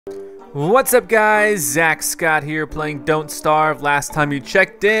What's up guys, ZackScott here playing Don't Starve. Last time you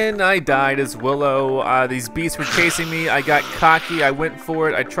checked in, I died as Willow. These beasts were chasing me, I got cocky, I went for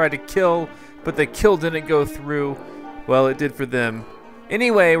it, I tried to kill, but the kill didn't go through. Well, it did for them.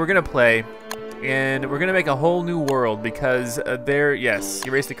 Anyway, we're gonna play, and we're gonna make a whole new world because yes,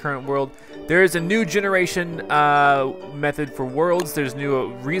 erase the current world. There is a new generation method for worlds. There's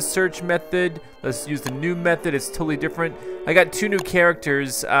new research method. Let's use the new method. It's totally different. I got two new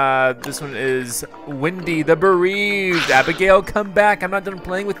characters. This one is Wendy the Bereaved. Abigail, come back. I'm not done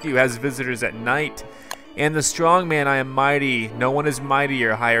playing with you. Has visitors at night. And the strong man, I am mighty. No one is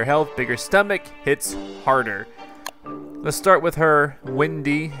mightier. Higher health, bigger stomach, hits harder. Let's start with her,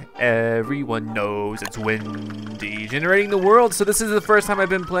 Wendy. Everyone knows it's Wendy. Generating the world. So this is the first time I've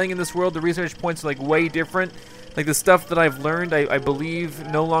been playing in this world. The research points are like way different. Like the stuff that I've learned, I believe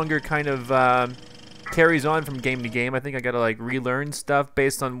no longer kind of carries on from game to game. I think I gotta like relearn stuff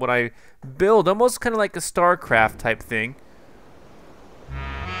based on what I build. Almost kind of like a StarCraft type thing.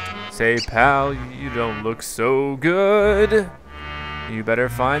 Say, pal, you don't look so good. You better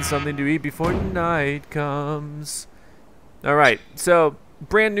find something to eat before night comes. Alright, so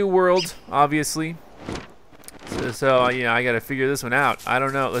brand new world, obviously. So you know, I gotta figure this one out. I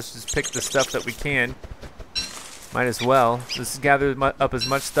don't know, let's just pick the stuff that we can. Might as well. Just gather up as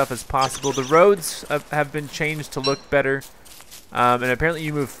much stuff as possible. The roads have been changed to look better. And apparently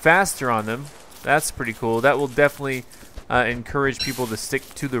you move faster on them. That's pretty cool. That will definitely encourage people to stick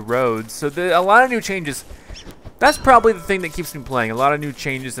to the roads. So a lot of new changes. That's probably the thing that keeps me playing. A lot of new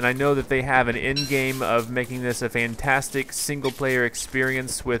changes, and I know that they have an end game of making this a fantastic single-player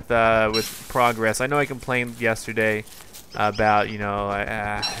experience with progress. I know I complained yesterday about, you know,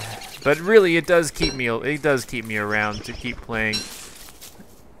 but really it does keep me around to keep playing.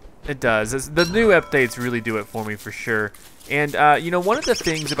 It does. The new updates really do it for me for sure. And you know, one of the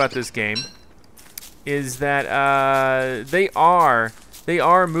things about this game is that they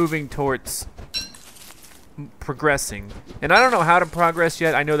are moving towards progressing, and I don't know how to progress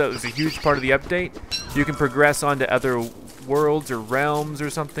yet. I know that was a huge part of the update. You can progress onto other worlds or realms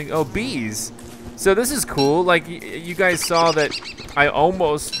or something. Oh, bees. So this is cool. Like you guys saw that I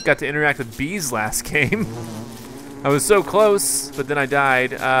almost got to interact with bees last game. I was so close, but then I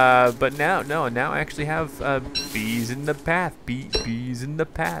died. But now I actually have bees in the path. Bees in the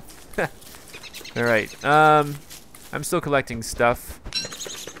path. All right. I'm still collecting stuff.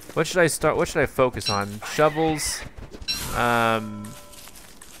 What should I start? What should I focus on? Shovels. I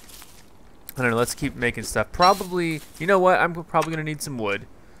don't know. Let's keep making stuff. Probably. You know what? I'm probably gonna need some wood.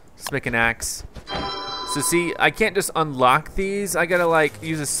 Let's make an axe. So see, I can't just unlock these. I gotta like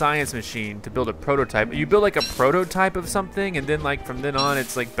use a science machine to build a prototype. You build like a prototype of something, and then like from then on,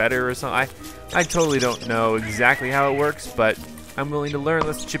 it's like better or something. I totally don't know exactly how it works, but I'm willing to learn.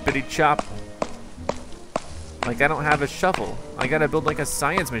 Let's chippity chop. Like, I don't have a shovel. I gotta build like a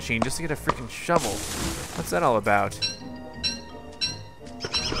science machine just to get a freaking shovel. What's that all about?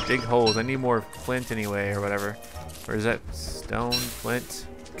 Dig holes. I need more flint anyway, or whatever. Or is that stone, flint?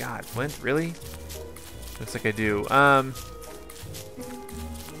 God, flint? Really? Looks like I do.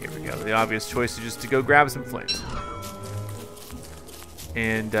 Here we go. The obvious choice is just to go grab some flint.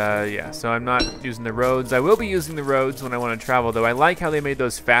 And yeah, so I'm not using the roads. I will be using the roads when I want to travel, though. I like how they made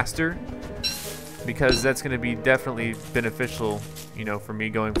those faster, because that's going to be definitely beneficial, you know, for me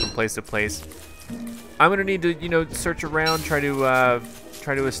going from place to place. I'm going to need to, you know, search around, try to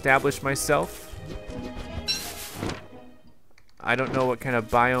establish myself. I don't know what kind of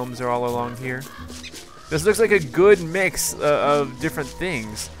biomes are all along here. This looks like a good mix of different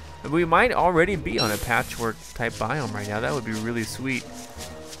things. We might already be on a patchwork type biome right now. That would be really sweet.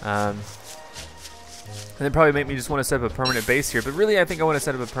 And it'd probably make me just want to set up a permanent base here. But really, I think I want to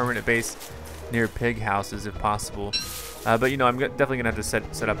set up a permanent base near pig houses if possible. But you know, I'm definitely gonna have to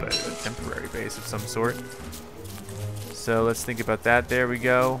set up a temporary base of some sort. So let's think about that. There we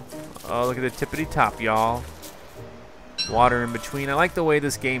go. Oh, look at the tippity top, y'all. Water in between. I like the way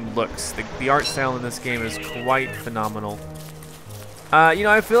this game looks. The art style in this game is quite phenomenal. You know,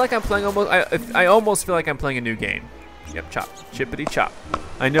 I feel like I'm playing I almost feel like I'm playing a new game. Yep, chop, chippity chop.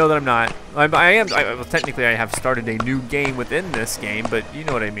 I know that I'm not. Well, technically, I have started a new game within this game, but you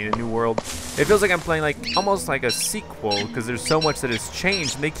know what I mean, a new world. It feels like I'm playing like almost like a sequel, because there's so much that has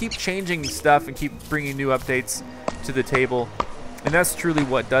changed, and they keep changing stuff and keep bringing new updates to the table, and that's truly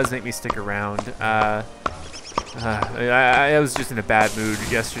what does make me stick around. I was just in a bad mood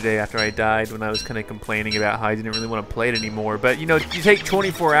yesterday after I died, when I was kind of complaining about how I didn't really want to play it anymore. But you know, you take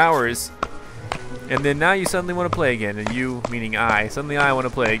 24 hours. And then now you suddenly want to play again, and you, meaning I, suddenly I want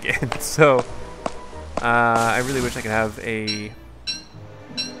to play again. So, I really wish I could have a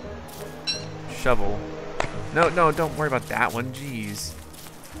shovel. No, no, don't worry about that one. Jeez.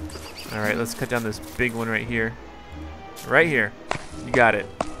 Alright, let's cut down this big one right here. Right here. You got it.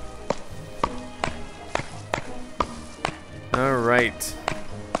 Alright.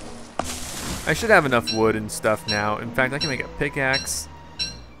 I should have enough wood and stuff now. In fact, I can make a pickaxe.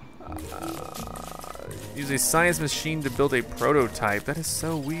 Use a science machine to build a prototype. That is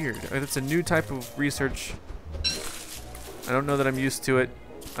so weird. That's a new type of research. I don't know that I'm used to it.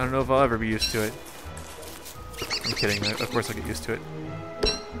 I don't know if I'll ever be used to it. I'm kidding. Of course I'll get used to it.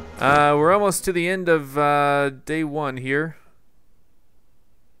 We're almost to the end of day 1 here.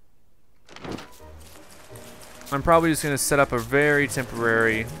 I'm probably just going to set up a very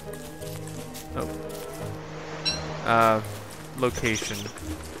temporary location.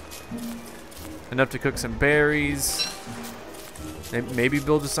 Enough to cook some berries. Maybe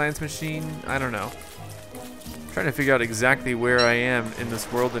build a science machine. I don't know. I'm trying to figure out exactly where I am in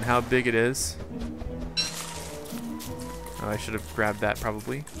this world and how big it is. Oh, I should have grabbed that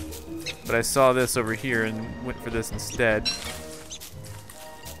probably. But I saw this over here and went for this instead.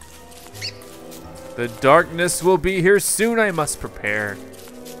 The darkness will be here soon, I must prepare.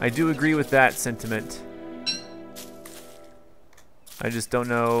 I do agree with that sentiment. I just don't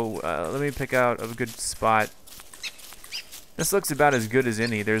know. Let me pick out a good spot. This looks about as good as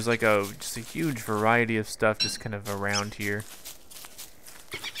any. There's like just a huge variety of stuff just kind of around here.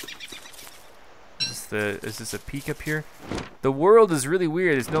 Is this a peak up here? The world is really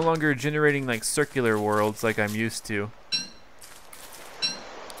weird. It's no longer generating like circular worlds like I'm used to.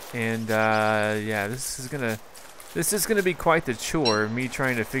 And yeah, this is gonna be quite the chore. Me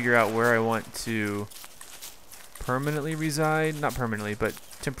trying to figure out where I want to permanently reside. Not permanently, but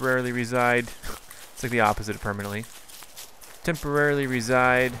temporarily reside. It's like the opposite of permanently. Temporarily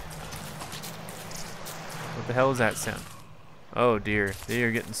reside. What the hell is that sound? Oh dear, they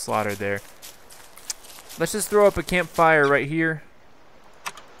are getting slaughtered there. Let's just throw up a campfire right here.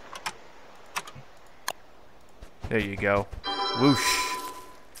 There you go. Whoosh.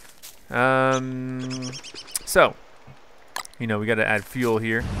 So, you know, we got to add fuel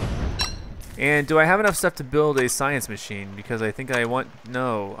here. And do I have enough stuff to build a science machine? Because I think I want,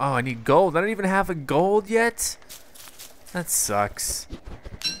 no. Oh, I need gold. I don't even have a gold yet? That sucks.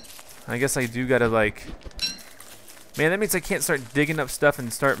 I guess I do got to like, man, that means I can't start digging up stuff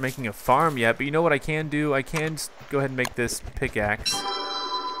and start making a farm yet. But you know what I can do? I can just go ahead and make this pickaxe.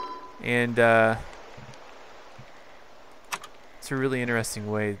 And, it's a really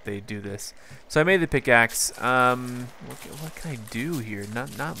interesting way that they do this. So I made the pickaxe. What can I do here?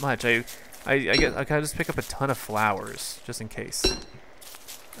 Not much. I guess I can just pick up a ton of flowers just in case.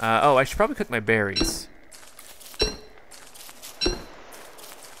 Oh, I should probably cook my berries.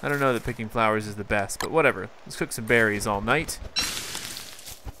 I don't know that picking flowers is the best, but whatever. Let's cook some berries all night.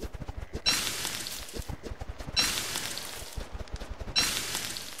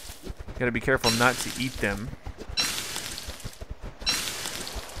 Gotta be careful not to eat them.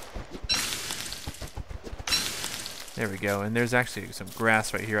 There we go, and there's actually some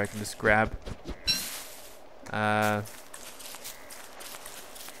grass right here I can just grab.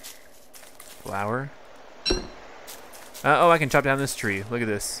 Flower. Oh, I can chop down this tree. Look at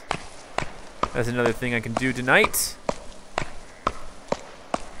this. That's another thing I can do tonight.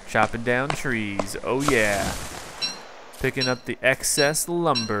 Chopping down trees. Oh yeah. Picking up the excess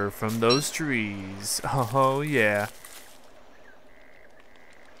lumber from those trees. Oh yeah.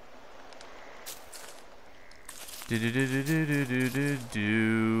 Do do do do do do do do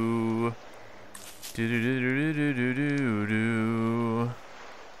do. Do do do do do do do do.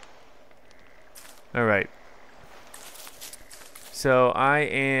 All right. So I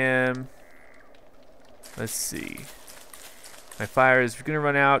am. Let's see. My fire is gonna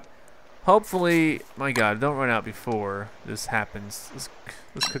run out. Hopefully, my God, don't run out before this happens.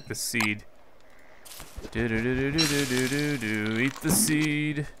 Let's cook the seed. Do do do do do do do do. Eat the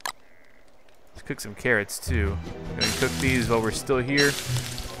seed. Let's cook some carrots too. I'm gonna cook these while we're still here.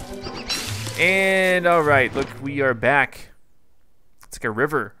 And all right, look, we are back. It's like a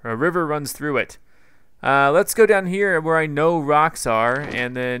river. A river runs through it. Let's go down here where I know rocks are,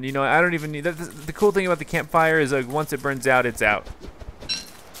 and then, you know, I don't even need. The cool thing about the campfire is like once it burns out, it's out.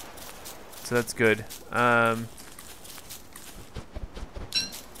 So that's good.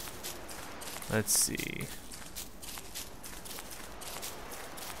 Let's see.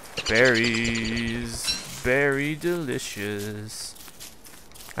 Berries, very delicious.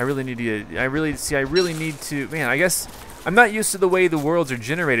 I really need to. I really need to. Man, I guess I'm not used to the way the worlds are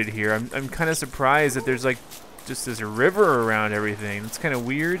generated here. I'm kind of surprised that there's like just this river around everything. It's kind of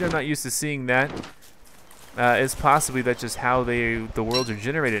weird. I'm not used to seeing that. It's possibly that's just how the worlds are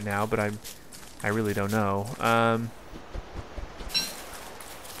generated now. But I'm I really don't know.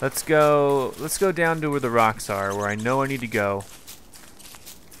 Let's go down to where the rocks are, where I know I need to go.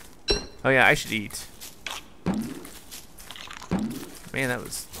 Oh yeah, I should eat. Man, that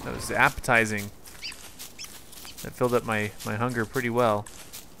was appetizing. That filled up my hunger pretty well.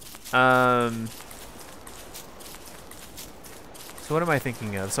 So what am I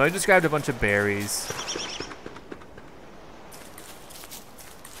thinking of? So I just grabbed a bunch of berries.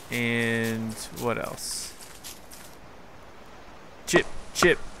 And what else? Chip,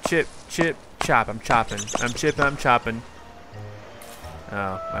 chip, chip, chip, chop. I'm chopping. I'm chipping, I'm chopping.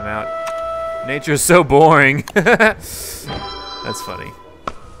 Oh, I'm out. Nature's so boring. That's funny.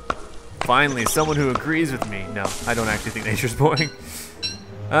 Finally, someone who agrees with me. No, I don't actually think nature's boring.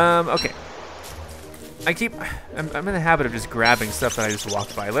 Okay. I'm in the habit of just grabbing stuff that I just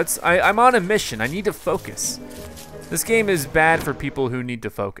walked by. I'm on a mission. I need to focus. This game is bad for people who need to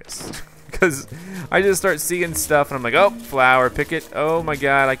focus. Because I just start seeing stuff and I'm like, oh, flower, pick it. Oh my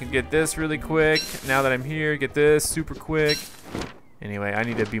god, I can get this really quick. Now that I'm here, get this super quick. Anyway, I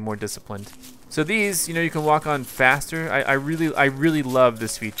need to be more disciplined. So these, you know, you can walk on faster. I really love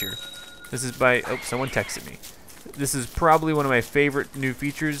this feature. This is by, oh, someone texted me. This is probably one of my favorite new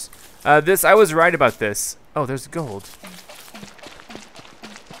features. I was right about this. Oh, there's gold.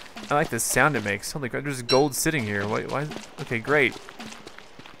 I like the sound it makes. Holy crap, there's gold sitting here. Why? Okay, great.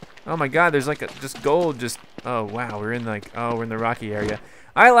 Oh my god, there's like just gold just, oh wow, we're in the rocky area.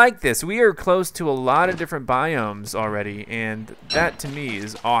 I like this. We are close to a lot of different biomes already, and that to me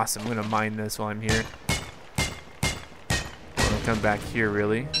is awesome. I'm gonna mine this while I'm here. I'm gonna come back here,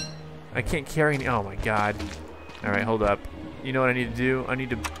 really. I can't carry any, oh my god. All right, hold up. You know what I need to do? I need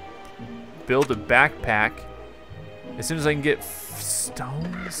to build a backpack. As soon as I can get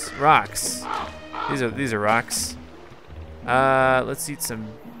stones, rocks. These are rocks. Let's eat some.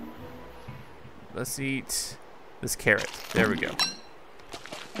 Let's eat this carrot. There we go.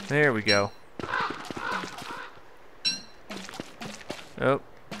 There we go. Oh.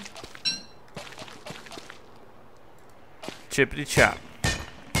 Chippity chop.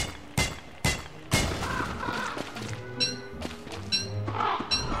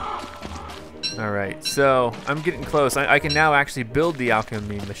 Alright, so I'm getting close. I can now actually build the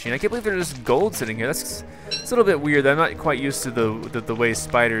alchemy machine. I can't believe there's just gold sitting here. It's a little bit weird. I'm not quite used to the way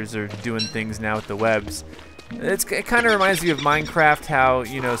spiders are doing things now with the webs. It kind of reminds me of Minecraft, how,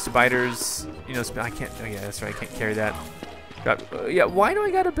 you know, spiders, you know, I can't, oh yeah, that's right, I can't carry that. Drop, yeah, why do I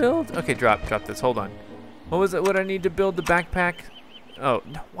gotta build? Okay, drop this, hold on. What was it, what I need to build the backpack? Oh,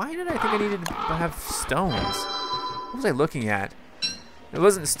 no, why did I think I needed to have stones? What was I looking at? It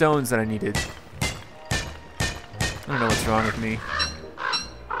wasn't stones that I needed. I don't know what's wrong with me.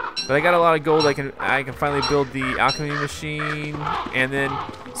 But I got a lot of gold. I can finally build the alchemy machine, and then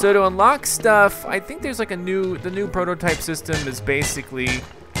so to unlock stuff, I think there's like the new prototype system is basically,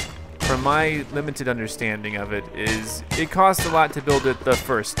 from my limited understanding of it, is it costs a lot to build it the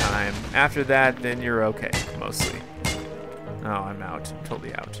first time. After that, then you're okay, mostly. Oh, I'm out. I'm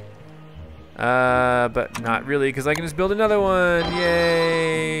totally out. But not really, because I can just build another one.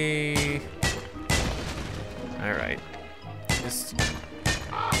 Yay! All right.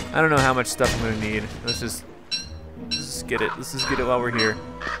 I don't know how much stuff I'm gonna need. Let's just get it. Let's just get it while we're here.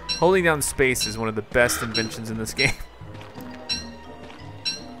 Holding down space is one of the best inventions in this game.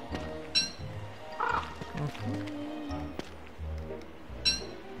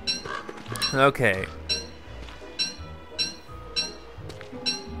 Okay.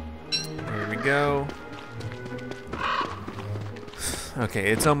 There we go.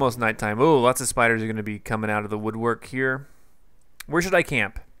 Okay, it's almost nighttime. Oh, lots of spiders are gonna be coming out of the woodwork here. Where should I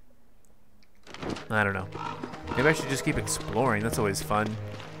camp? I don't know. Maybe I should just keep exploring. That's always fun.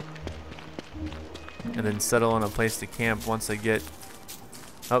 And then settle on a place to camp once I get...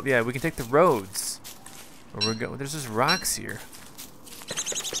 Oh, yeah, we can take the roads. Where we're going. There's just rocks here.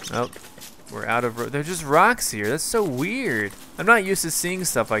 Oh, we're out of road. There's just rocks here. That's so weird. I'm not used to seeing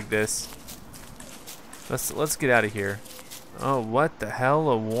stuff like this. Let's get out of here. Oh, what the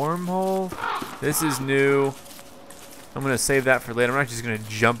hell? A wormhole? This is new. I'm gonna save that for later. I'm not just gonna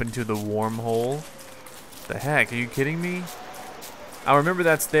jump into the wormhole. The heck? Are you kidding me? I'll remember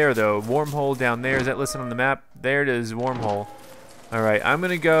that's there though. Wormhole down there. Is that listed on the map? There it is. Wormhole. All right. I'm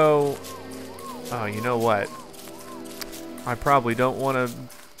gonna go. Oh, you know what? I probably don't want to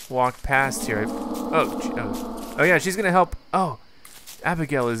walk past here. Oh yeah. She's gonna help. Oh,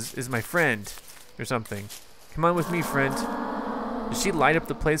 Abigail is my friend or something. Come on with me, friend. Does she light up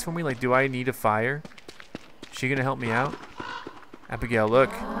the place for me? Like, do I need a fire? Is she gonna help me out? Abigail,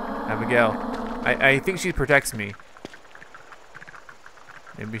 look. Abigail. I think she protects me.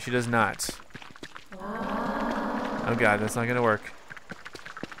 Maybe she does not. Oh god, that's not gonna work.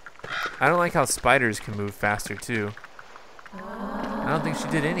 I don't like how spiders can move faster too. I don't think she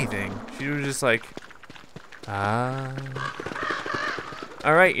did anything. She was just like,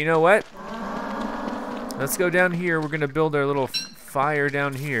 Alright, you know what? Let's go down here. We're gonna build our little fire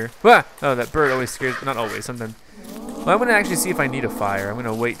down here. Ah! Oh, that bird always scares, not always, sometimes. Well, I'm gonna actually see if I need a fire. I'm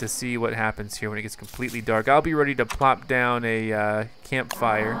gonna wait to see what happens here when it gets completely dark. I'll be ready to plop down a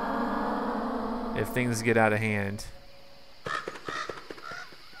campfire if things get out of hand.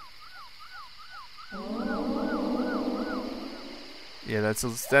 Yeah, that's a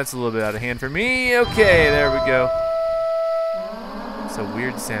little bit out of hand for me. Okay, there we go. It's a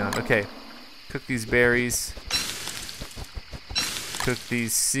weird sound. Okay, cook these berries. Cook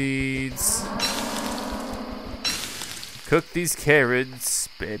these seeds. Cook these carrots,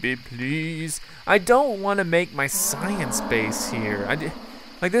 baby, please. I don't want to make my science base here.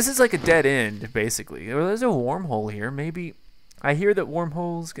 Like, this is like a dead end, basically. There's a wormhole here. Maybe I hear that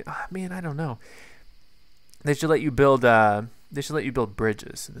wormholes. Man, I don't know. They should let you build. They should let you build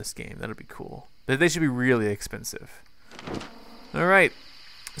bridges in this game. That'll be cool. They should be really expensive. All right.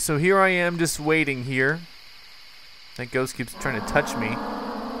 So here I am, just waiting here. That ghost keeps trying to touch me.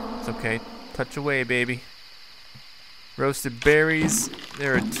 It's okay. Touch away, baby. Roasted berries.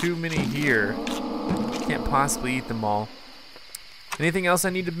 There are too many here. Can't possibly eat them all. Anything else I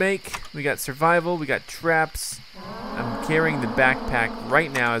need to make? We got survival. We got traps. I'm carrying the backpack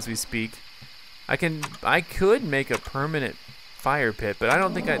right now as we speak. I could make a permanent fire pit, but I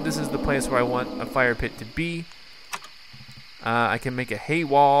don't think this is the place where I want a fire pit to be. I can make a hay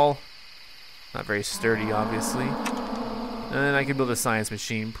wall. Not very sturdy, obviously. And then I can build a science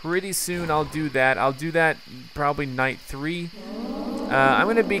machine. Pretty soon I'll do that. I'll do that probably night 3. I'm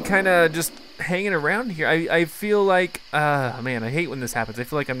going to be kind of just hanging around here. I feel like, man, I hate when this happens. I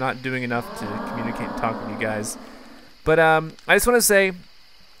feel like I'm not doing enough to communicate and talk with you guys. But I just want to say,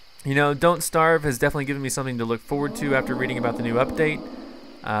 you know, Don't Starve has definitely given me something to look forward to after reading about the new update.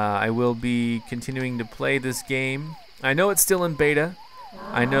 I will be continuing to play this game. I know it's still in beta.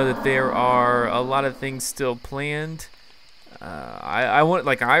 I know that there are a lot of things still planned. I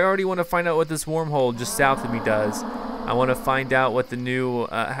already want to find out what this wormhole just south of me does. I want to find out what the new,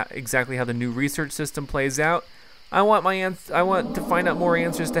 exactly how the new research system plays out. I want to find out more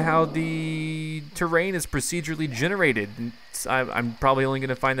answers to how the terrain is procedurally generated. I'm probably only going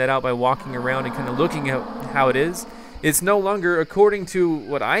to find that out by walking around and kind of looking at how it is. It's no longer, according to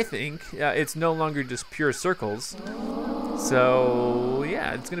what I think, it's no longer just pure circles. So,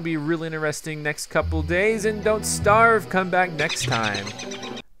 yeah, it's going to be really interesting next couple days, and don't starve. Come back next time.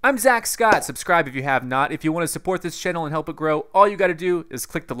 I'm ZackScott. Subscribe if you have not. If you want to support this channel and help it grow, all you got to do is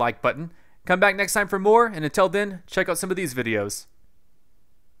click the like button. Come back next time for more, and until then, check out some of these videos.